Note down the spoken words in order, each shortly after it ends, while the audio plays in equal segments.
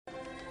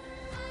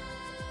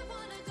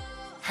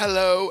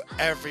Hello,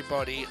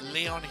 everybody.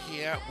 Leon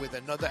here with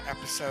another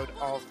episode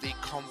of the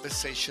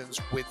Conversations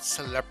with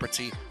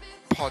Celebrity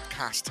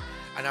podcast.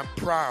 And I'm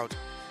proud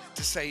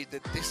to say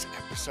that this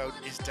episode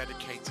is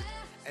dedicated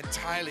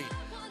entirely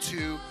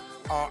to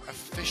our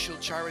official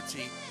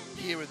charity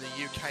here in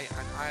the UK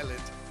and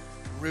Ireland,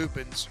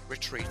 Reubens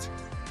Retreat.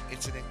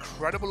 It's an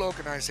incredible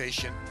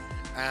organisation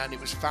and it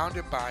was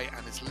founded by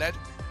and is led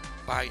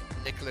by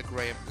Nicola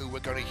Graham, who we're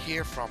going to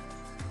hear from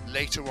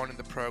later on in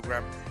the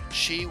programme.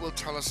 She will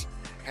tell us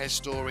her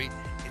story.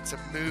 It's a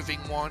moving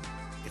one,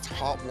 it's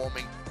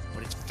heartwarming,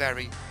 but it's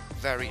very,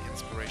 very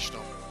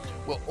inspirational.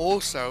 We're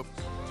also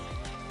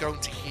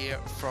going to hear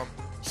from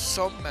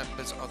some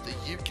members of the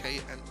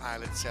UK and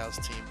Ireland sales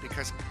team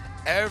because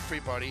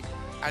everybody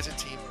as a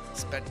team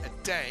spent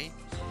a day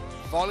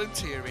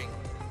volunteering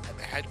at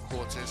the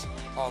headquarters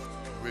of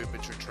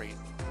Reubens Retreat.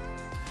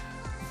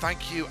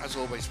 Thank you as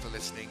always for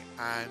listening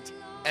and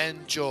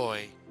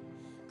enjoy.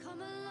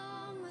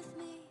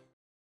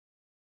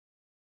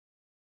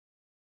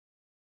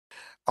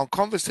 On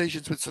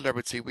Conversations with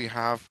Celebrity, we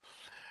have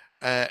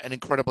an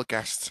incredible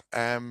guest.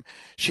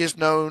 She is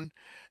known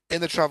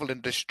in the travel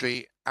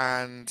industry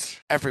and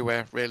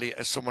everywhere, really,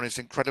 as someone who's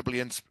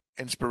incredibly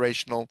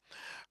inspirational.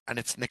 And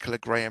it's Nicola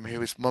Graham,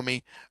 who is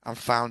mummy and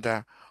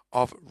founder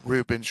of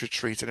Reubens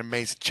Retreat, an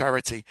amazing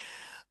charity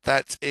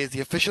that is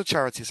the official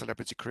charity of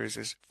Celebrity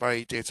Cruises,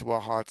 very dear to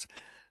our hearts.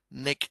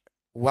 Nick,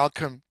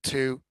 welcome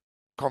to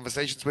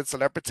Conversations with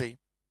Celebrity.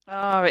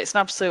 Oh, it's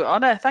an absolute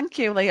honour. Thank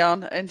you,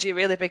 Leon. And you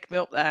really bigged me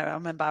up there.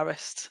 I'm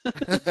embarrassed.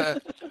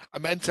 I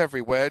meant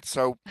every word.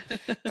 So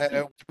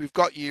we've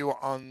got you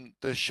on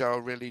the show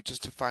really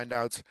just to find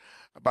out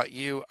about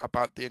you,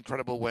 about the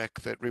incredible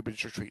work that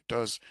Reubens Retreat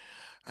does,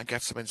 and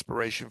get some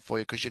inspiration for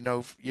you because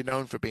you're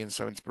known for being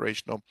so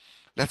inspirational.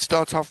 Let's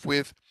start off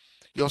with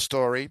your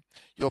story,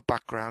 your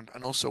background,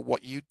 and also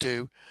what you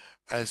do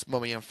as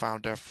mummy and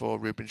founder for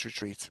Reubens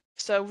Retreat.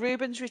 So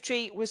Reubens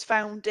Retreat was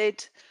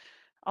founded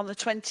on the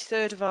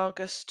 23rd of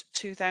August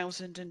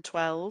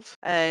 2012,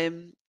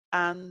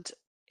 and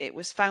it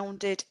was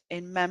founded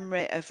in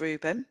memory of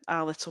Reuben,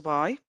 our little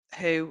boy,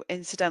 who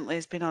incidentally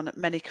has been on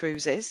many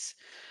cruises,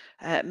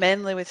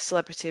 mainly with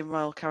Celebrity and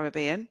Royal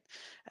Caribbean,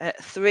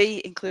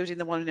 3 including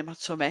the one in my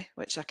tummy,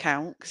 which I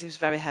count because he was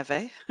very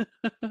heavy.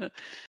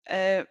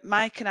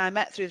 Mike and I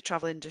met through the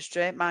travel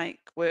industry.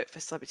 Mike worked for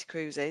Celebrity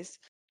Cruises.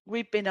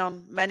 We'd been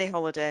on many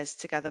holidays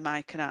together,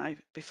 Mike and I,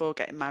 before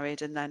getting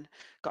married, and then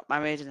got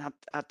married and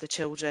had the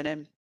children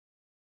and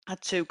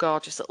had 2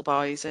 gorgeous little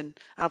boys and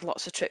had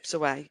lots of trips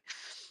away.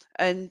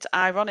 And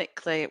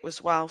ironically, it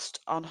was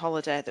whilst on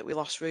holiday that we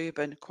lost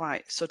Reuben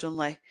quite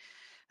suddenly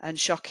and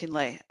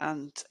shockingly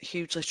and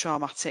hugely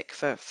traumatic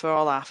for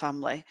all our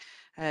family.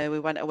 We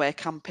went away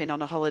camping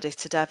on a holiday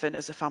to Devon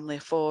as a family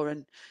of 4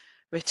 and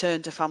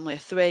returned a family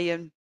of 3,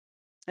 and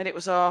it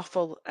was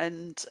awful.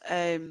 And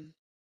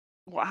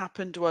what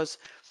happened was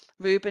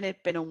Reuben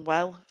had been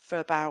unwell for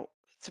about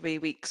 3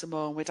 weeks or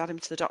more, and we'd had him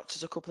to the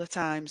doctors a couple of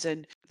times,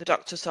 and the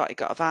doctors thought he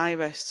got a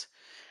virus.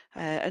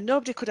 And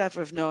nobody could ever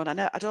have known.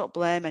 I don't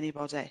blame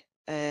anybody.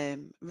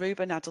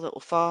 Reuben had a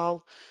little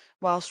fall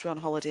whilst we were on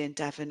holiday in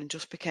Devon and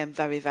just became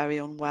very, very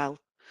unwell.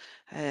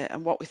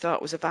 And what we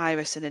thought was a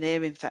virus and an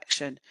ear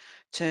infection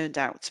turned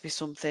out to be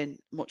something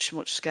much,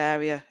 much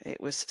scarier.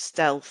 It was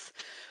stealth,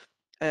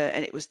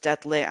 and it was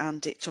deadly,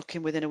 and it took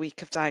him within a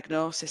week of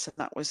diagnosis, and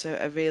that was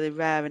a really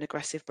rare and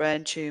aggressive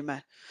brain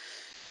tumour.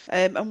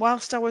 And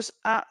whilst I was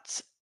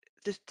at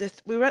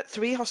we were at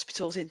 3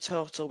 hospitals in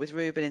total with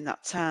Reuben in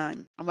that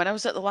time. And when I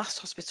was at the last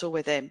hospital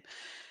with him,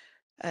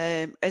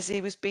 as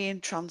he was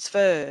being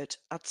transferred,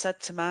 I'd said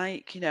to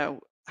Mike,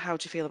 how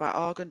do you feel about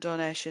organ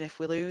donation if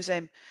we lose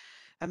him?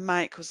 And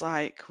Mike was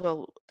like,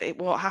 well, it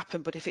won't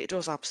happen, but if it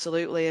does,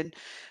 absolutely.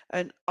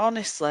 And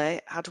honestly,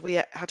 had we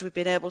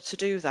been able to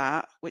do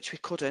that, which we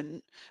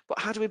couldn't, but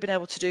had we been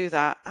able to do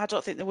that, I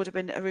don't think there would have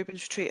been a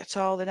Reubens Retreat at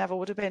all. There never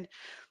would have been,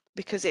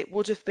 because it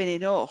would have been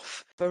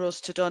enough for us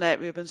to donate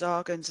Reuben's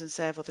organs and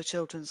save other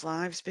children's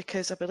lives,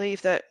 because I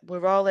believe that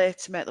we're all here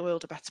to make the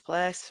world a better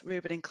place,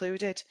 Reuben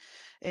included,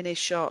 in his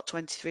short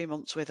 23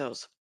 months with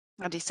us.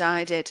 I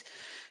decided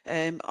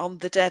on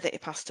the day that he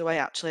passed away,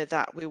 actually,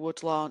 that we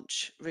would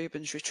launch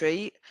Reubens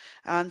Retreat,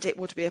 and it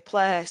would be a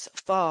place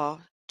for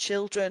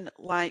children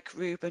like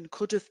Reuben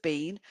could have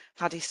been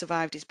had he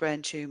survived his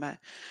brain tumour,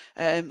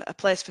 a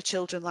place for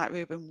children like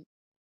Reuben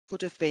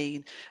could have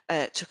been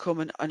to come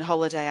and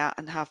holiday at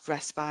and have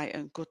respite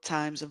and good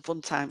times and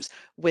fun times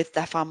with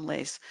their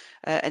families,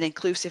 an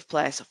inclusive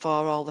place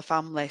for all the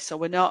family. So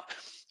we're not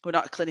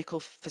a clinical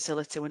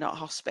facility, we're not a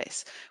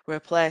hospice, we're a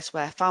place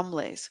where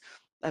families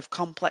of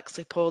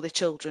complexly poorly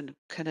children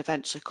can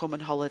eventually come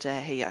and holiday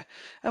here.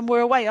 And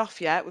we're a way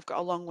off yet, we've got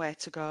a long way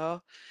to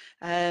go.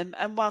 And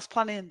whilst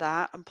planning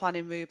that and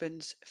planning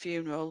Reuben's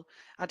funeral,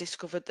 I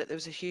discovered that there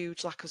was a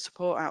huge lack of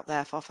support out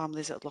there for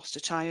families that had lost a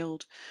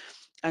child.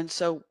 And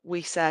so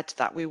we said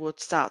that we would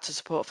start to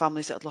support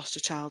families that had lost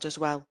a child as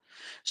well.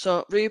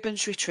 So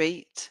Reubens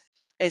Retreat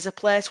is a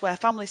place where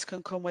families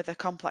can come with their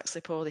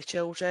complexly poorly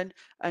children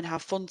and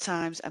have fun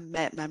times and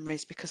make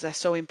memories, because they're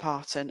so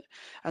important.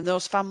 And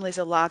those families,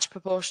 a large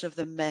proportion of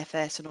them may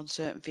face an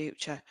uncertain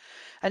future.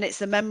 And it's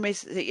the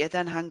memories that you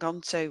then hang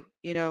on to,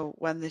 you know,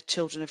 when the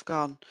children have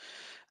gone.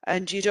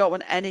 And you don't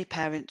want any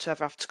parent to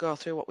ever have to go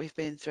through what we've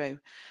been through.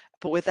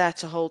 But we're there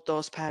to hold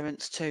those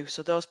parents too.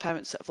 So those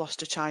parents that have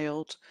lost a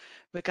child,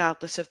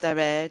 regardless of their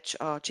age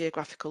or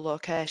geographical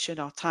location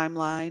or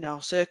timeline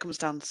or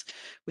circumstance,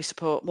 we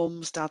support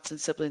mums, dads and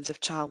siblings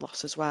of child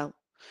loss as well.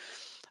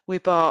 We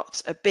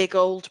bought a big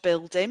old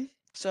building.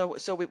 So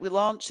we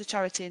launched the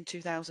charity in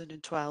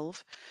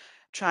 2012,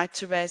 tried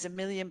to raise £1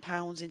 million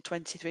in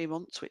 23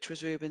 months, which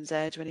was Reuben's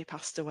age when he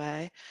passed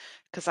away,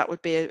 because that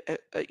would be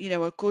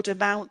a good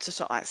amount to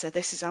sort of like say,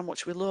 this is how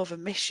much we love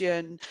and miss you,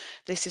 and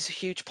this is a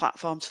huge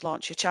platform to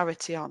launch your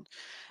charity on.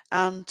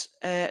 And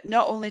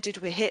not only did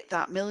we hit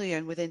that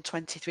million within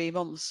 23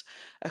 months,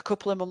 a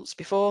couple of months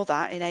before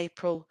that, in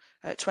April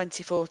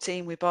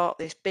 2014, we bought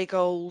this big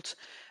old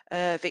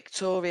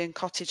Victorian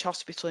cottage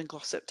hospital in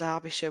Glossop,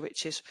 Derbyshire,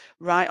 which is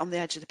right on the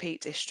edge of the Peak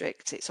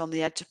District. It's on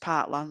the edge of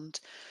Parkland,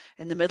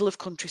 in the middle of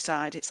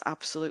countryside. It's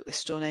absolutely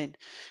stunning.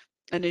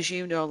 And as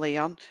you know,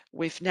 Leon,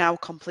 we've now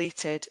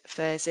completed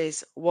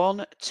phases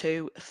 1,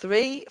 2,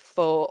 3,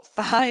 4,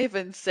 5,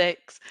 and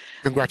 6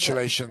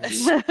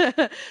 Congratulations.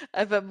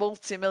 of a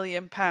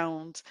multi-million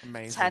pound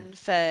Amazing. 10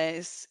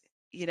 phase,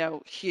 you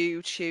know,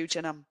 huge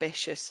and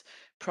ambitious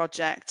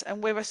project.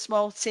 And we're a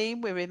small team.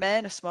 We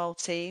remain a small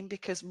team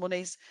because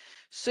money's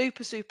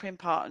super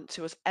important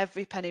to us.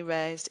 Every penny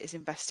raised is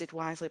invested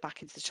wisely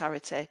back into the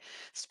charity,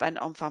 spent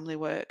on family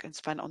work and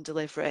spent on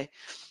delivery,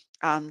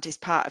 and is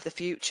part of the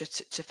future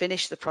to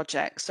finish the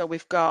project. So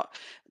we've got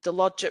the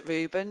lodge at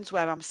Reubens,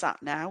 where I'm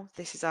sat now.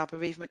 This is our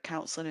bereavement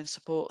counselling and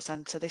support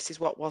centre. This is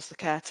what was the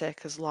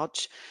caretaker's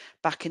lodge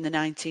back in the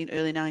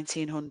early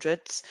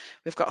 1900s.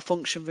 We've got a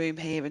function room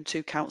here and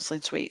 2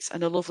 counselling suites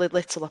and a lovely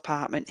little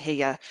apartment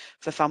here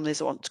for families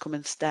that want to come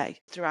and stay.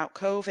 Throughout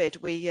COVID,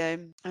 we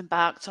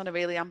embarked on a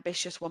really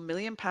ambitious £1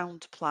 million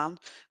plan,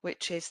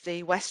 which is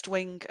the West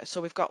Wing. So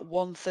we've got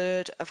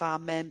 1/3 of our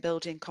main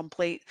building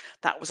complete.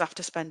 That was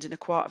after spending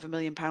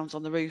 £250,000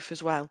 on the roof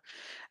as well.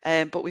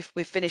 But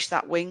we've finished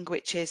that wing,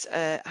 which is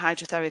a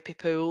hydrotherapy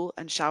pool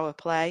and shower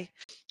play.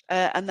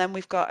 And then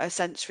we've got a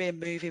sensory and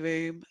movie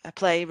room, a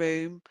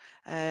playroom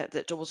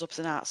that doubles up as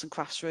an arts and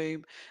crafts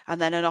room, and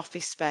then an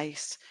office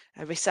space,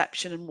 a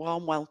reception and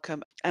warm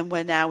welcome. And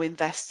we're now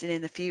investing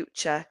in the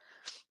future,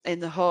 in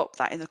the hope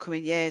that in the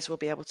coming years we'll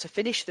be able to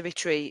finish the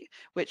retreat,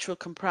 which will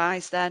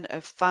comprise then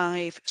of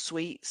 5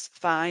 suites,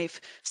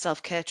 5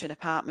 self-catering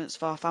apartments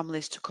for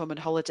families to come and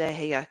holiday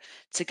here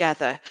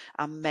together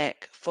and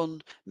make fun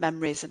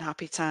memories and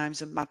happy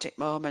times and magic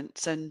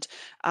moments. And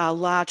our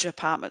larger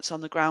apartments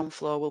on the ground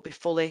floor will be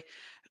fully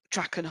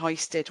track and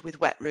hoisted with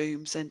wet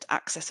rooms and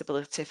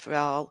accessibility for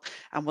all,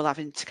 and we'll have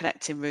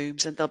interconnecting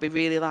rooms, and there'll be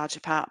really large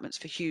apartments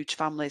for huge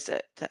families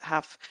that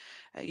have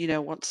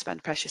want to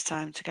spend precious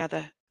time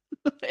together.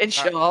 In That,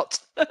 short.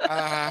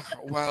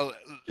 well,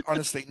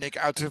 honestly, Nick,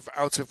 out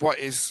of what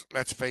is,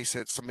 let's face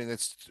it, something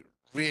that's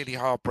really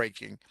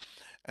heartbreaking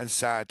and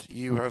sad,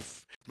 you and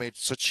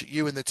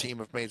the team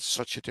have made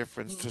such a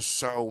difference to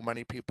so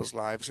many people's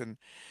lives, and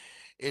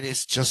it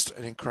is just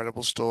an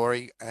incredible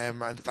story.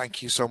 And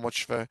thank you so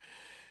much for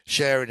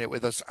sharing it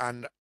with us.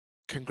 And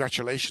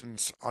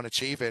congratulations on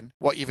achieving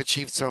what you've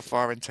achieved so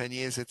far in 10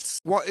 years.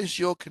 What is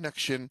your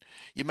connection?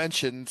 You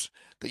mentioned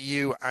that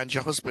you and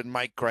your husband,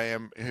 Mike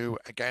Graham, who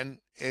again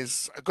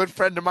is a good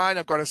friend of mine.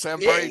 I've got to say, I'm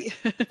very,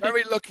 Yay.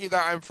 very lucky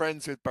that I'm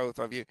friends with both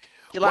of you.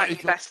 You What like is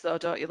me your, best though,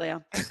 don't you,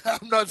 Leon?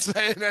 I'm not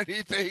saying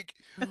anything.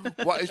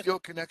 What is your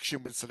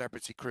connection with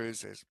Celebrity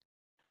Cruises?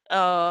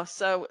 Oh,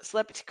 so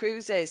Celebrity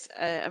Cruises,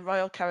 a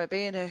Royal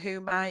Caribbean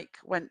who Mike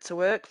went to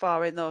work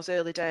for in those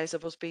early days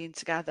of us being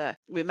together.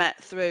 We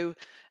met through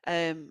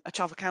a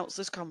travel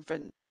counsellors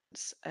conference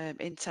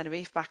in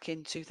Tenerife back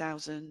in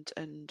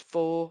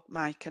 2004,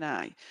 Mike and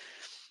I.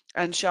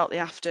 And shortly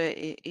after,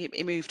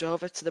 he moved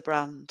over to the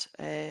brand,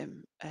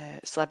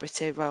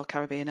 Celebrity Royal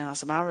Caribbean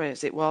Azamara,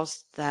 as it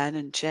was then,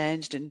 and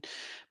changed and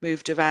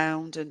moved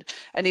around. And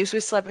he was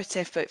with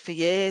Celebrity for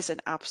years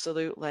and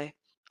absolutely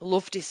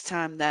loved his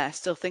time there.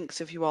 Still thinks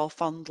of you all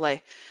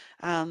fondly,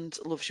 and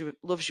loves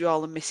you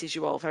all and misses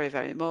you all very,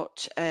 very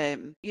much.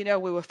 We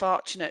were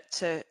fortunate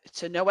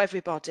to know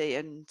everybody,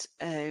 and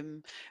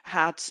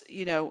had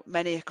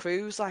many a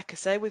cruise, like I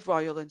say, with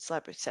Royal and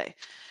Celebrity.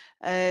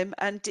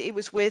 And it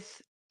was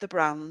with the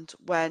brand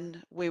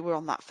when we were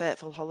on that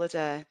fateful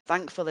holiday.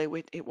 Thankfully,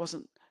 it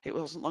wasn't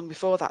long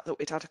before that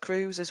we'd had a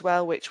cruise as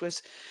well, which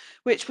was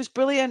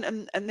brilliant.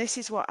 And this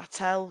is what I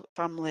tell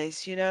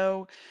families,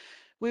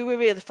 we were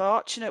really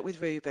fortunate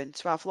with Reuben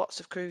to have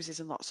lots of cruises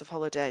and lots of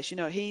holidays.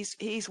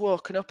 He's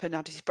woken up and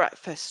had his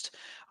breakfast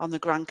on the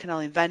Grand Canal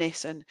in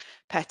Venice and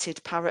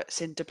petted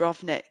parrots in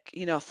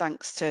Dubrovnik,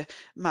 thanks to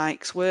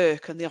Mike's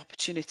work and the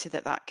opportunity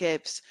that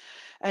gives.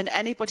 And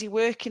anybody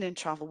working in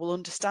travel will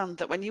understand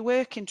that when you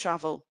work in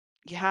travel,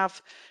 you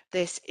have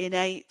this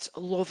innate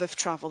love of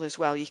travel as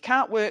well. You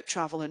can't work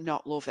travel and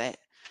not love it.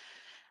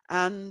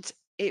 And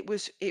it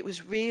was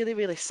really,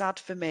 really sad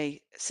for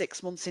me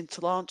 6 months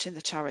into launching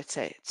the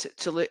charity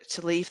to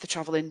leave the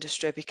travel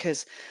industry,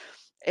 because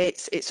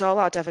it's all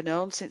I'd ever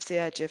known since the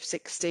age of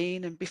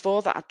 16. And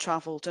before that, I'd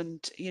travelled,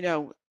 and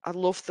I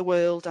love the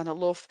world, and I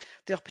love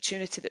the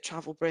opportunity that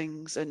travel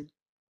brings. And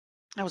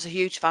I was a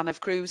huge fan of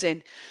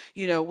cruising,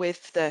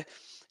 with the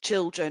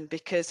children,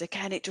 because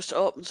again, it just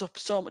opens up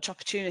so much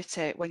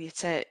opportunity when you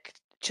take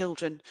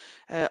children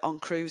on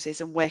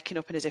cruises and waking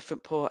up in a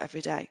different port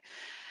every day.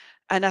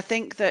 And I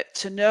think that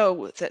to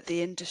know that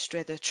the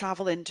industry, the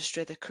travel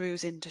industry, the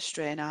cruise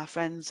industry, and our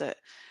friends at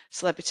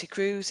Celebrity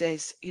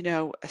Cruises,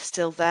 are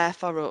still there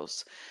for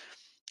us.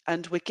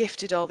 And we're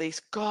gifted all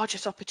these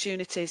gorgeous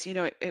opportunities.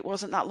 It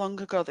wasn't that long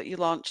ago that you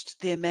launched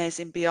the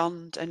Amazing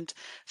Beyond, and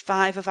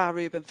 5 of our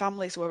Reuben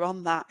families were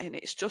on that. And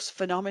it's just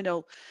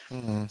phenomenal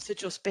Mm, to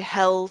just be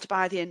held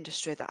by the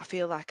industry, that I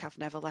feel like I've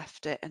never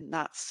left it. And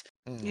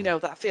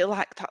mm. that I feel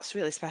like that's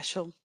really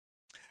special.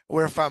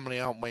 We're a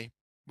family, aren't we?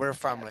 We're a Yeah.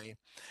 family,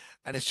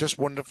 and it's just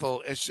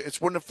wonderful.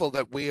 It's wonderful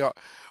that we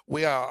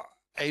are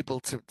able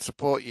to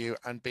support you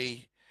and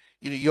be,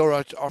 you're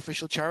our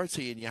official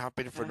charity, and you have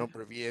been for a Yeah.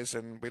 number of years,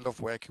 and we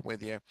love working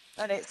with you.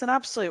 And it's an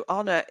absolute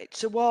honour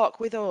to walk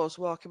with us,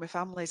 walking with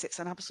families. It's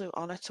an absolute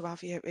honour to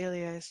have you. It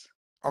really is.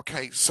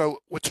 Okay, so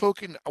we're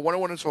talking. What I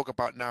want to talk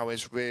about now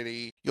is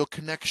really your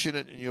connection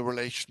and your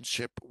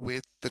relationship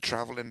with the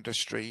travel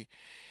industry.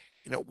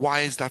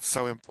 Why is that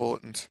so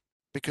important?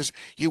 Because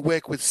you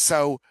work with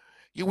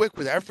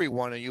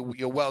everyone, and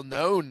you're well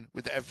known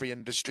with every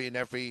industry and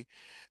every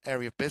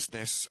area of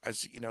business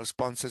as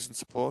sponsors and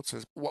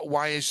supporters.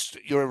 Why is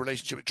your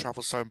relationship with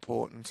travel so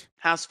important?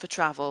 As for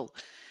travel,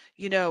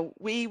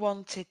 we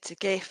wanted to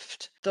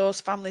gift those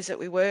families that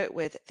we work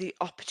with the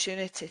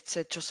opportunity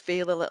to just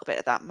feel a little bit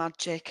of that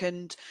magic.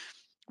 And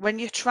when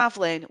you're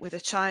traveling with a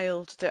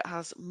child that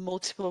has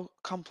multiple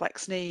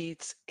complex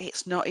needs,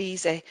 it's not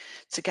easy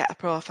to get a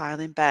profile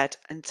in bed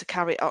and to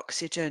carry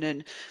oxygen.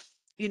 And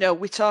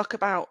we talk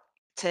about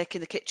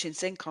taking the kitchen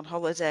sink on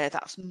holiday.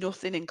 That's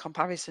nothing in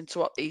comparison to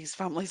what these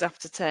families have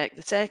to take.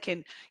 They're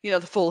taking,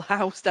 the full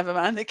house, never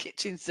mind the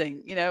kitchen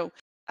sink.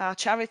 Our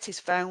charity's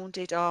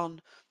founded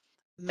on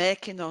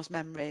making those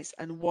memories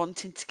and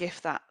wanting to give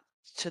that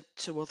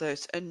to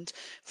others. And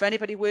for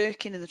anybody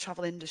working in the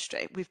travel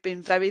industry, we've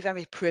been very,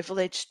 very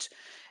privileged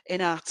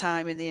in our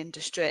time in the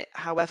industry,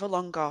 however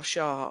long or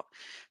short,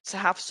 to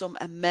have some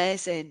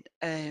amazing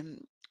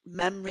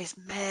memories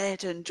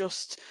made. And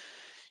just,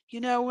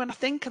 when I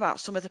think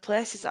about some of the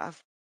places that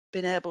I've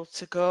been able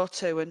to go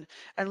to,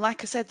 and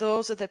like I said,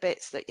 those are the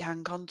bits that you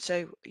hang on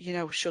to,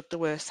 should the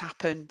worst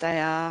happen. They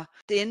are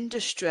the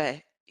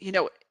industry,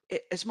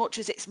 as much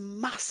as it's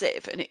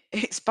massive and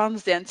it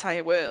spans the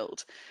entire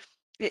world.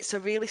 It's a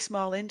really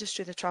small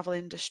industry, the travel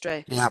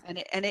industry, Yeah.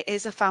 and it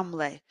is a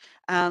family.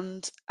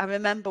 And I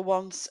remember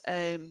once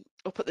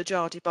up at the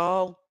Geordie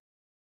Ball,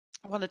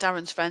 one of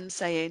Darren's friends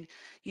saying,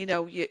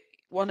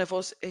 one of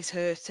us is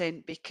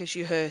hurting because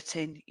you're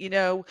hurting,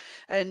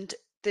 and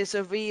there's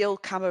a real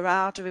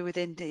camaraderie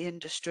within the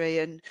industry.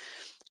 And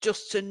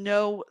just to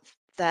know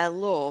their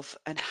love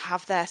and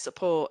have their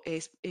support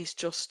is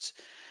just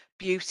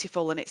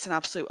beautiful, and it's an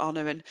absolute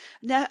honour. And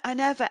I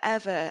never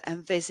ever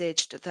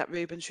envisaged that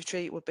Reubens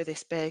Retreat would be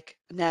this big.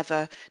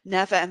 Never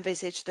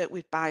envisaged that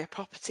we'd buy a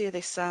property of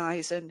this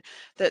size, and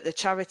that the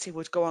charity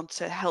would go on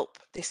to help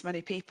this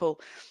many people.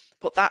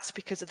 But that's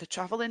because of the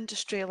travel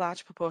industry, a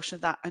large proportion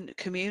of that, and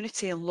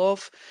community and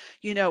love.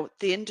 The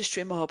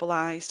industry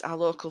mobilised, our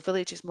local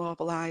village is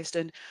mobilised,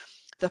 and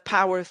the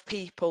power of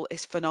people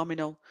is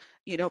phenomenal.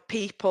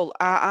 People,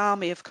 our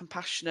army of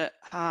compassionate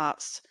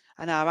hearts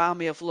and our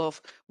army of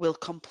love will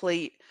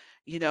complete,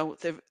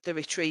 the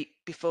retreat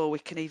before we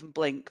can even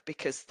blink,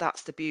 because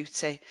that's the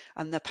beauty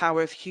and the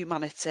power of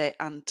humanity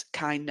and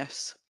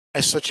kindness.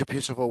 It's such a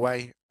beautiful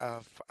way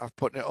of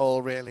putting it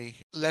all, really.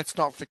 Let's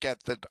not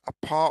forget that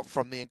apart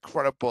from the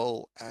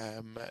incredible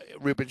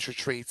Reubens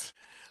Retreat,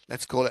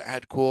 let's call it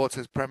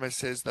headquarters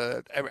premises,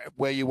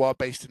 where you are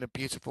based in a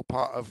beautiful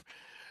part of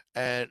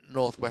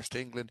northwest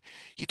England,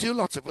 you do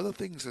lots of other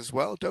things as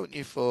well, don't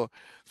you? For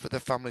the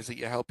families that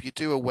you help, you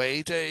do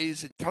away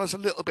days. Tell us a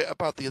little bit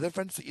about the other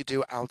events that you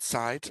do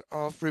outside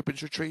of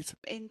Reubens Retreat.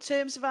 In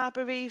terms of our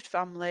bereaved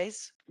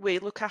families, we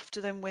look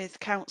after them with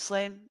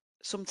counselling.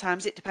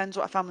 Sometimes it depends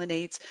what a family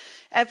needs.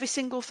 Every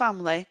single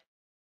family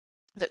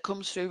that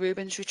comes through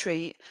Reubens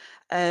Retreat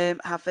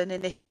have an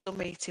initial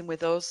meeting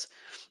with us,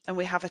 and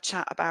we have a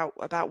chat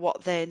about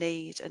what they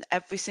need. And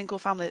every single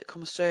family that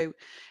comes through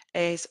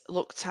is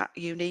looked at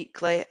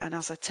uniquely and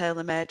has a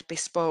tailor-made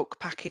bespoke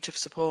package of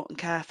support and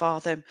care for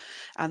them,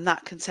 and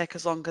that can take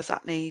as long as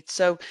that needs.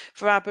 So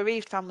for our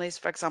bereaved families,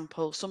 for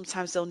example,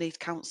 sometimes they'll need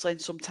counselling,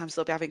 sometimes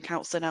they'll be having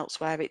counselling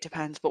elsewhere, it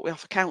depends. But we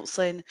offer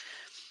counselling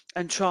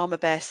and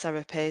trauma-based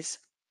therapies.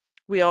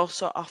 We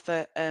also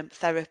offer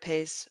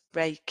therapies,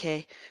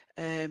 Reiki,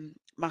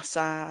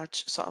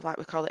 massage, sort of like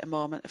we call it a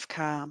moment of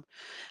calm.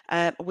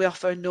 We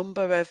offer a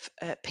number of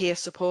peer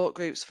support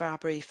groups for our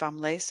bereaved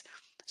families.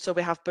 So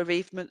we have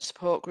bereavement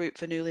support group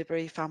for newly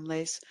bereaved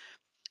families.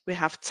 We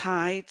have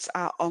Tides,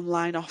 our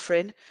online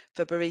offering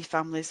for bereaved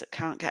families that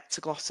can't get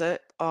to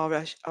Glossop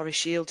or are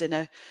shielding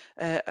a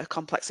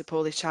complexly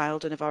poorly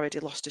child and have already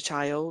lost a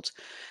child.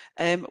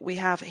 We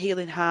have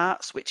Healing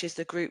Hearts, which is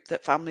the group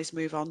that families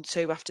move on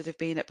to after they've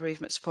been at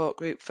bereavement support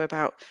group for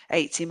about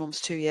 18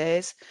 months, 2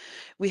 years.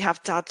 We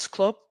have Dad's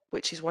Club,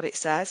 which is what it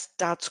says,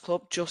 Dad's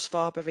Club, just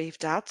for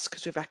bereaved dads,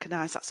 because we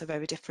recognise that's a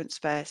very different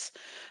space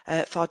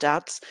for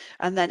dads.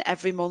 And then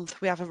every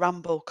month we have a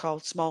ramble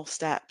called Small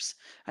Steps,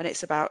 and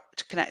it's about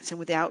connecting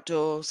with the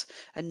outdoors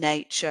and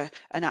nature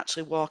and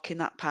actually walking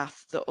that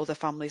path that other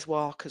families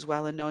walk as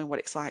well, and knowing what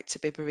it's like to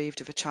be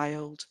bereaved of a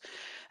child.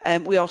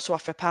 We also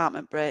offer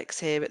apartment breaks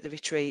here at the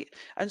retreat,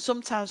 and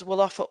sometimes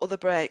we'll offer other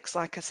breaks,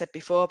 like I said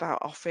before,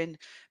 about offering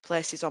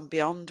places on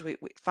Beyond.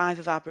 5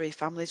 of our bereaved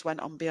families went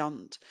on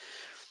Beyond.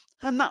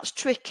 And that's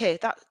tricky.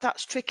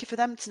 That's tricky for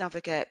them to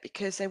navigate,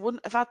 because they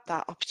wouldn't have had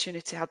that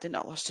opportunity had they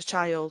not lost a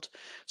child.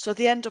 So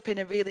they end up in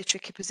a really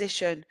tricky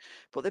position.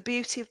 But the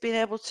beauty of being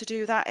able to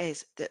do that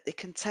is that they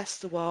can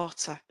test the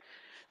water.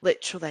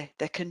 Literally,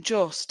 they can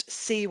just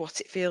see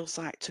what it feels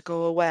like to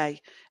go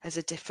away as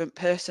a different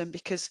person,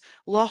 because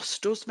loss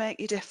does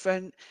make you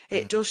different.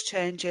 It does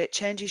change you. It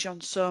changes you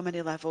on so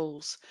many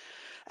levels.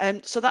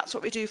 So that's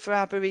what we do for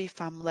our bereaved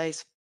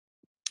families.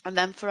 And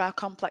then for our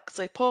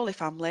complexly poorly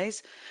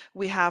families,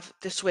 we have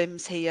the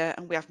swims here,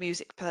 and we have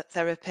music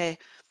therapy,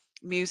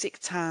 music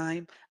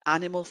time,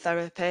 animal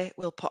therapy.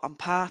 We'll put on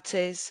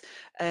parties.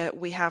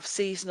 We have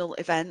seasonal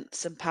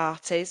events and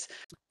parties.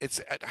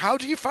 How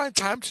do you find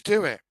time to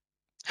do it?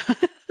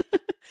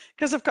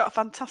 Because I've got a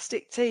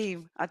fantastic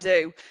team. I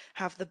do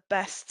have the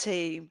best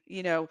team.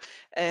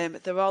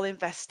 They're all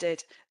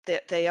invested.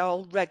 They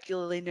all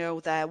regularly know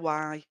their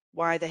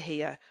why they're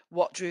here,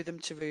 what drew them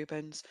to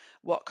Reubens,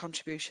 what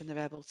contribution they're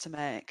able to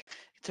make.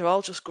 They're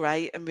all just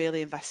great and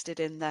really invested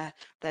in their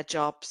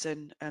jobs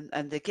and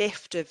the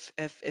gift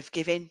of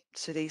giving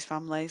to these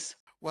families.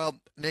 Well,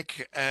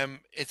 Nick,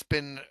 it's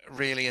been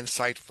really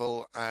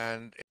insightful,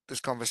 and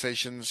this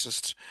conversation's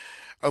just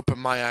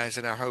opened my eyes,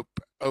 and I hope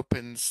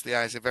opens the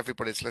eyes of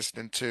everybody that's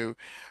listening to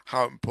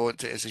how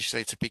important it is, as you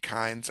say, to be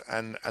kind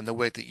and the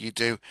work that you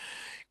do.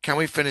 Can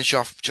we finish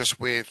off just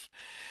with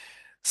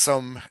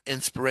some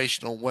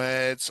inspirational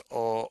words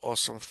or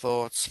some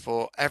thoughts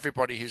for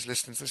everybody who's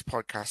listening to this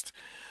podcast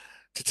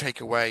to take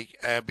away?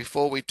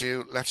 Before we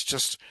do, let's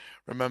just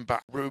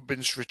remember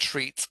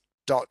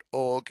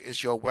reubensretreat.org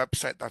is your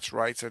website. That's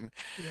right. And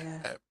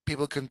Yeah.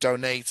 people can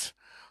donate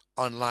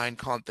online,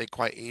 can't they,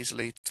 quite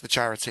easily to the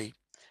charity?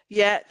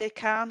 Yeah, they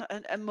can.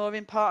 And more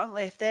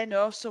importantly, if they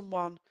know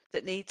someone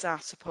that needs our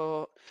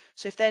support,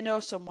 so if they know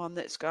someone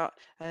that's got,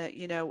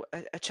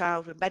 a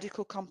child with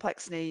medical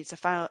complex needs, a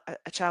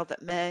child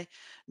that may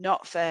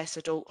not face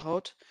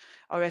adulthood,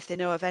 or if they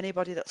know of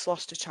anybody that's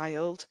lost a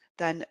child,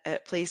 then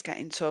please get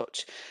in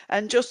touch.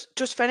 And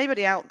just for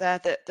anybody out there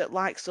that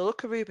likes the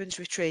look of Reubens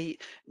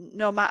Retreat,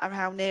 no matter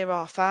how near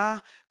or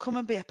far, come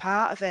and be a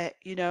part of it.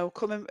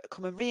 Come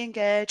and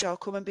re-engage, or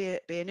come and be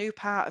a new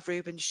part of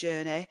Reubens'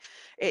 journey.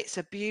 It's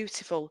a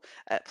beautiful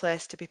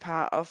place to be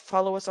part of.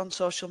 Follow us on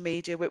social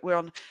media. We're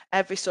on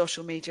every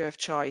social media of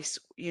choice.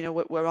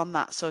 We're on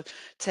that. So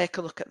take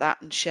a look at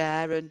that and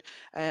share and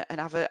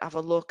have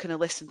a look and a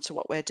listen to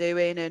what we're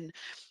doing. And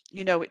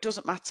it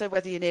doesn't matter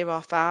whether you're near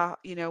or far.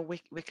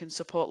 We can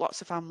support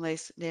lots of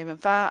families near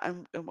and far,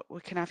 and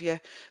we can have you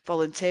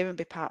volunteer and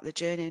be part of the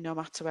journey no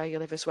matter where you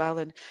live as well.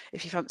 And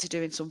if you fancy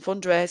doing some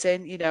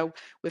fundraising,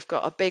 we've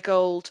got a big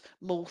old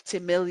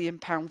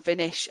multi-million-pound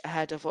finish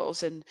ahead of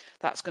us, and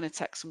that's going to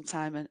take some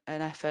time and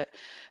effort.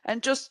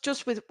 And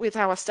just with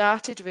how I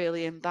started,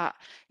 really, in that,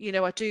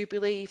 I do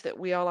believe that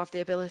we all have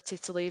the ability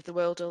to leave the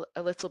world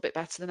a little bit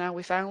better than how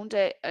we found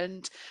it.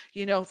 And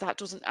that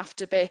doesn't have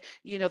to be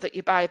that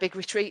you buy a big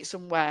retreat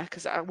somewhere,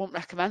 because I won't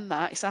recommend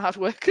that. It's hard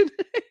work and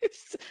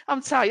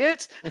I'm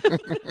tired.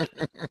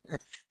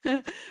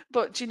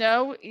 But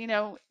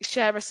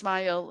share a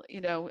smile,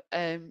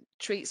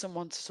 treat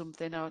someone to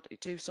something, or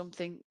do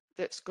something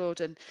that's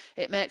good, and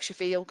it makes you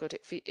feel good.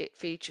 It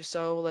feeds your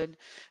soul. And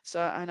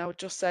I would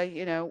just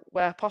say,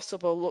 where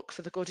possible, look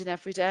for the good in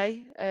every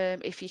day,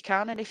 if you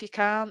can. And if you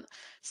can't,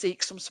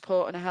 seek some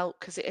support and help,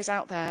 because it is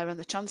out there, and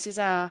the chances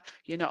are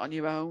you're not on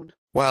your own.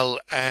 Well,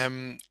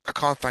 I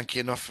can't thank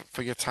you enough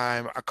for your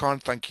time. I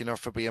can't thank you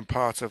enough for being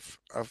part of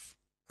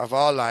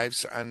our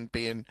lives and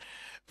being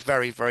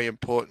very, very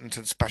important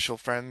and special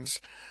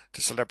friends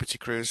to Celebrity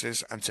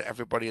Cruises and to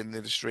everybody in the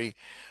industry.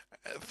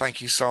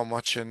 Thank you so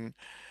much, and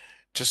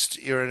just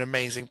you're an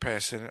amazing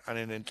person and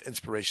an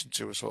inspiration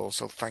to us all.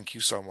 So thank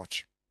you so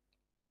much.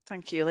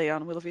 Thank you,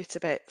 Leon. We love you to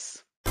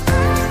bits.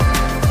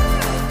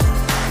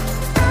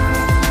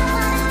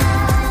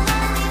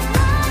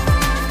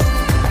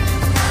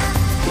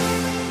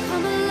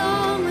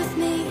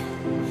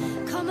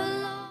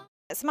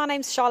 So my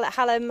name's Charlotte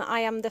Hallam.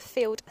 I am the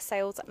Field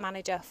Sales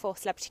Manager for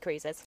Celebrity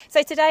Cruises.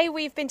 So today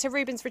we've been to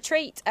Reubens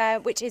Retreat,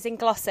 which is in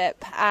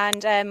Glossop,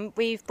 and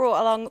we've brought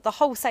along the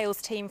whole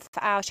sales team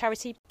for our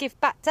charity Give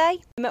Back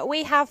Day.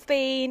 We have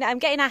been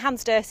getting our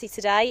hands dirty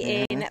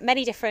today in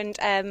many different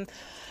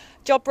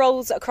job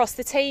roles across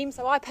the team.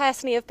 So I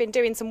personally have been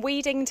doing some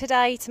weeding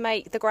today to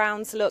make the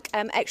grounds look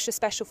extra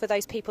special for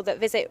those people that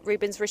visit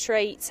Reubens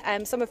Retreat.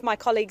 Some of my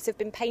colleagues have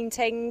been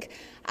painting,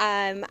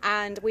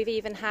 and we've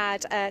even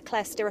had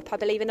Claire Stirrup, I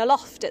believe, in a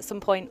loft at some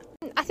point.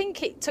 I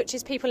think it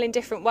touches people in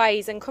different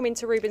ways, and coming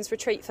to Reubens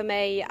Retreat for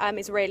me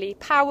is really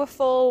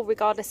powerful,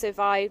 regardless if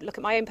I look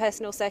at my own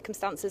personal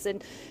circumstances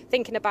and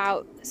thinking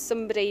about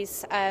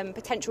somebody's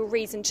potential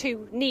reason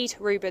to need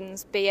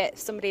Reubens, be it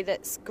somebody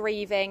that's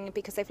grieving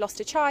because they've lost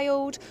a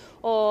child,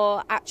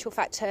 or actual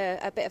fact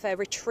a bit of a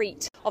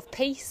retreat of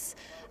peace.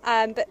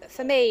 But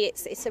for me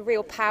it's a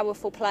real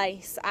powerful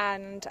place,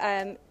 and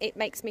it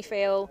makes me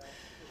feel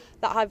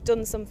that I've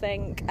done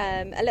something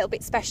a little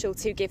bit special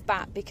to give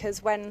back,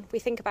 because when we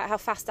think about how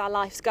fast our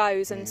life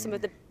goes and some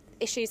of the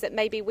issues that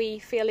maybe we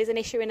feel is an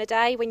issue in a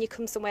day, when you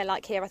come somewhere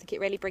like here, I think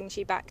it really brings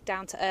you back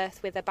down to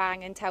earth with a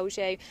bang and tells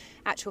you,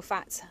 actual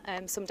fact,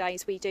 some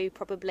days we do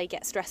probably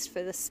get stressed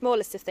for the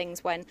smallest of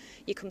things when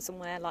you come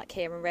somewhere like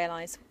here and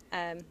realise,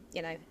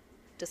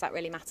 does that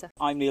really matter?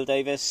 I'm Neil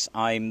Davis.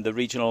 I'm the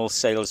Regional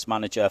Sales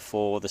Manager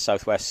for the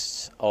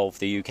southwest of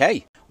the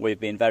UK. We've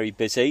been very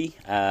busy.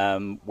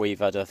 We've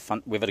had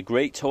a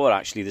great tour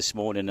actually this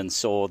morning and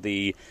saw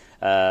the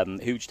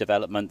huge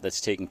development that's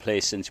taken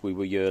place since we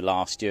were here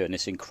last year, and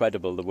it's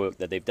incredible the work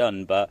that they've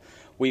done. But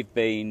we've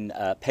been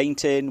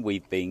painting,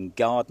 we've been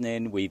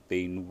gardening, we've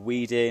been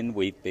weeding,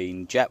 we've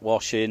been jet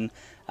washing.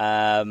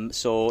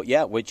 So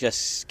yeah, we're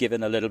just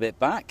giving a little bit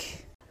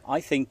back. I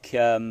think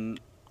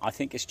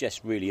it's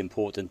just really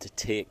important to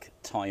take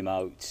time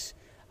out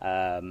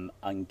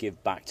and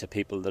give back to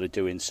people that are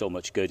doing so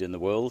much good in the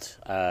world.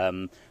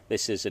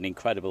 This is an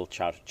incredible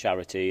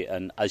charity,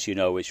 and as you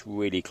know, it's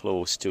really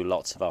close to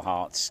lots of our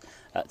hearts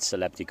at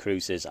Celebrity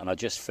Cruises, and I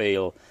just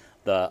feel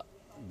that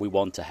we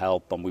want to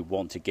help and we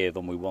want to give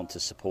and we want to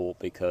support,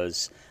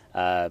 because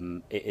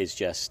it is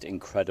just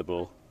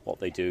incredible what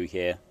they do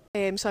here.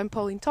 So I'm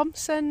Pauline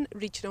Thompson,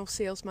 Regional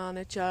Sales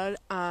Manager,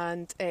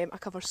 and I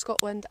cover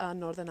Scotland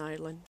and Northern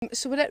Ireland.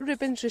 So we're at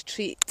Reubens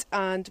Retreat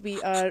and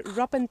we are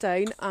rubbing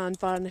down and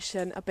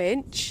varnishing a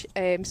bench.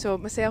 So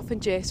myself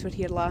and Jess were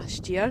here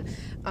last year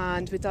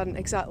and we've done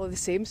exactly the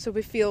same. So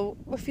we feel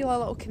a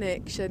little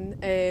connection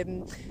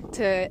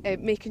to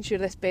making sure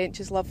this bench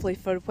is lovely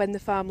for when the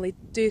family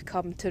do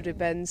come to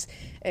Reubens.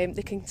 They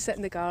can sit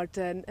in the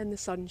garden, in the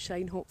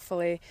sunshine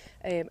hopefully,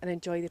 and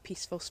enjoy the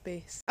peaceful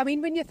space. I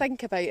mean, when you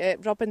think about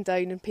it, rubbing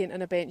down and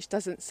painting a bench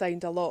doesn't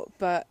sound a lot,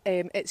 but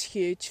it's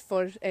huge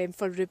for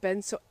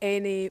Reuben. So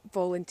any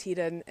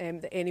volunteering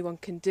that anyone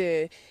can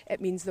do, it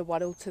means the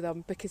world to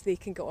them, because they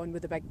can get on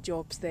with the big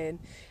jobs then.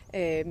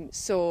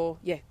 So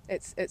yeah,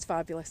 it's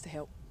fabulous to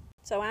help.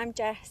 So I'm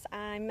Jess,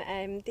 I'm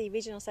the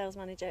Regional Sales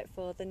Manager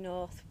for the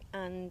North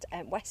and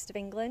West of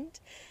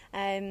England,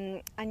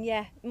 and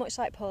yeah, much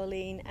like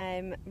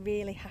Pauline,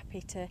 really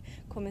happy to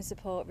come and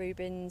support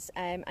Reubens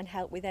and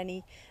help with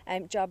any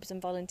jobs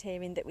and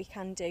volunteering that we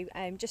can do,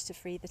 just to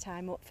free the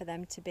time up for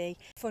them to be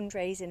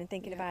fundraising and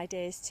thinking of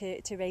ideas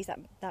to raise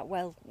that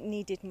well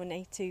needed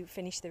money to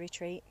finish the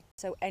retreat.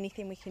 So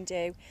anything we can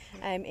do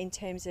in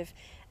terms of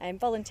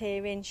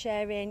volunteering,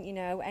 sharing,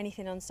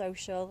 anything on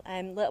social,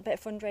 a little bit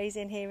of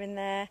fundraising here and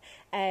there.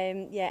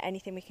 Yeah,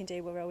 anything we can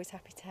do, we're always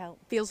happy to help.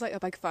 Feels like a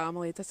big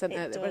family, doesn't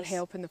it? That we're does.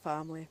 helping the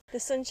family. The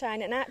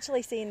sunshine, and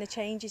actually seeing the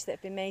changes that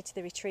have been made to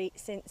the retreat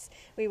since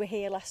we were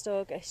here last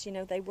August.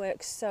 They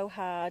work so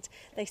hard,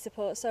 they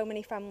support so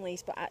many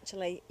families, but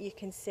actually you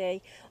can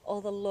see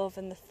all the love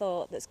and the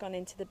thought that's gone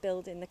into the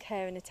building, the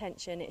care and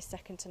attention. It's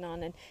second to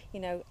none,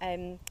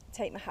 and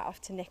take my hat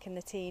off to Nick and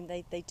the team.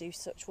 They do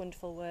such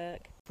wonderful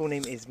work. Full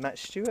name is Matt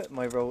Stewart.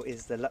 My role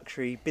is the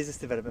Luxury Business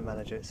Development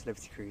Manager at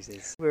Celebrity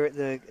Cruises. We're at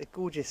the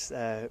gorgeous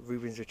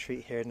Reubens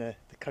Retreat here in the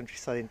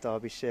countryside in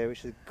Derbyshire,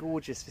 which is a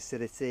gorgeous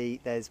facility.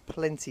 There's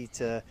plenty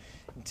to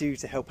do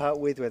to help out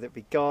with, whether it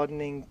be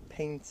gardening,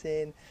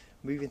 painting,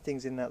 moving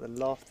things in and out the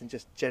loft, and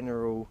just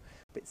general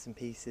bits and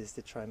pieces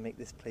to try and make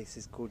this place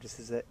as gorgeous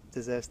as it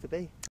deserves to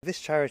be. This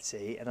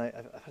charity, and I've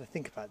had to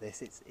think about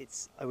this,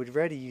 it's I would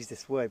rarely use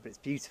this word, but it's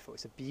beautiful.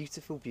 It's a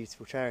beautiful,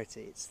 beautiful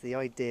charity. It's the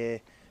idea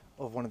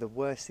of one of the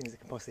worst things that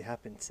can possibly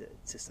happen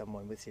to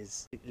someone, which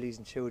is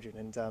losing children,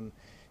 and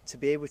to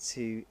be able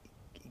to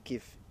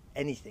give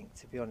anything,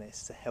 to be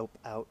honest, to help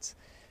out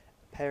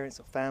parents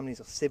or families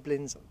or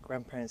siblings or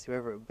grandparents,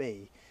 whoever it would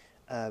be,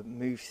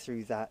 move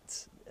through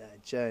that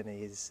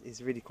journey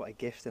is really quite a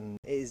gift, and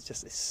it is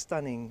just a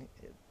stunning,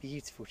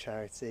 beautiful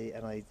charity,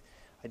 and I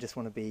just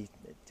want to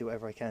do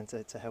whatever I can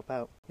to help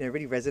out. It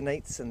really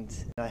resonates, and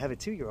I have a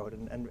 2-year-old,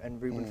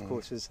 and Reuben of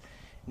course was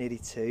nearly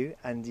 2,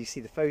 and you see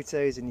the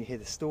photos and you hear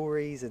the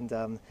stories, and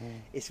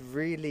it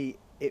really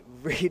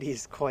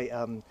is quite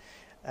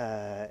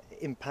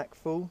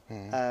impactful,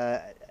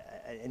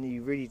 and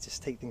you really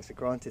just take things for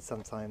granted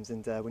sometimes,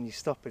 and when you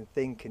stop and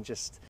think and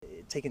just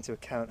take into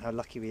account how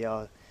lucky we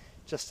are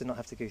just to not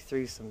have to go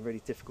through some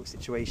really difficult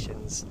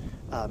situations,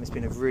 it's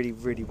been a really,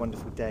 really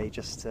wonderful day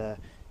just to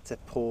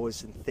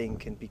pause and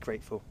think and be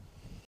grateful.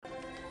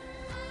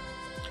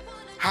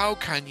 How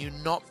can you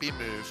not be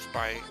moved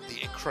by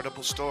the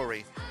incredible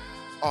story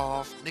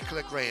of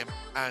Nicola Graham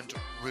and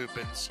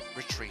Reubens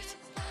Retreat,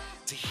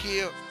 to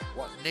hear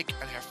what Nick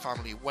and her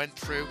family went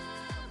through,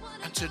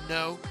 and to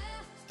know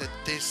that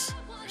this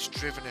has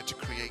driven her to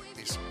create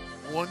this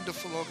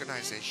wonderful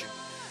organisation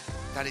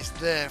that is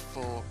there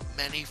for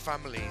many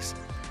families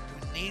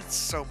who need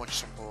so much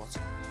support,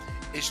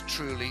 is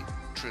truly,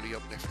 truly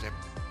uplifting.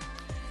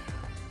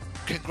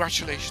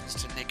 Congratulations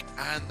to Nick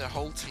and the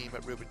whole team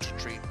at Reubens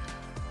Retreat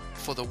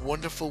for the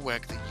wonderful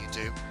work that you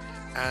do,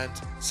 and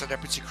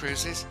Celebrity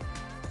Cruises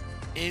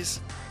is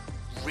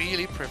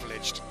really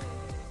privileged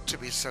to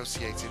be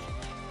associated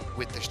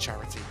with this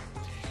charity.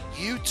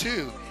 You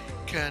too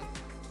can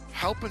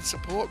help and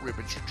support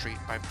Reubens Retreat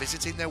by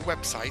visiting their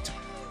website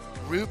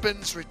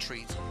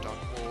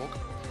reubensretreat.org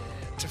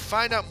to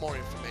find out more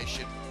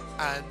information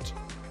and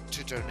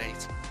to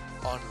donate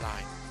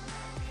online.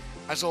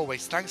 As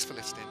always, thanks for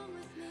listening,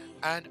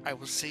 and I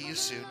will see you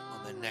soon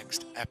on the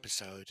next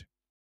episode.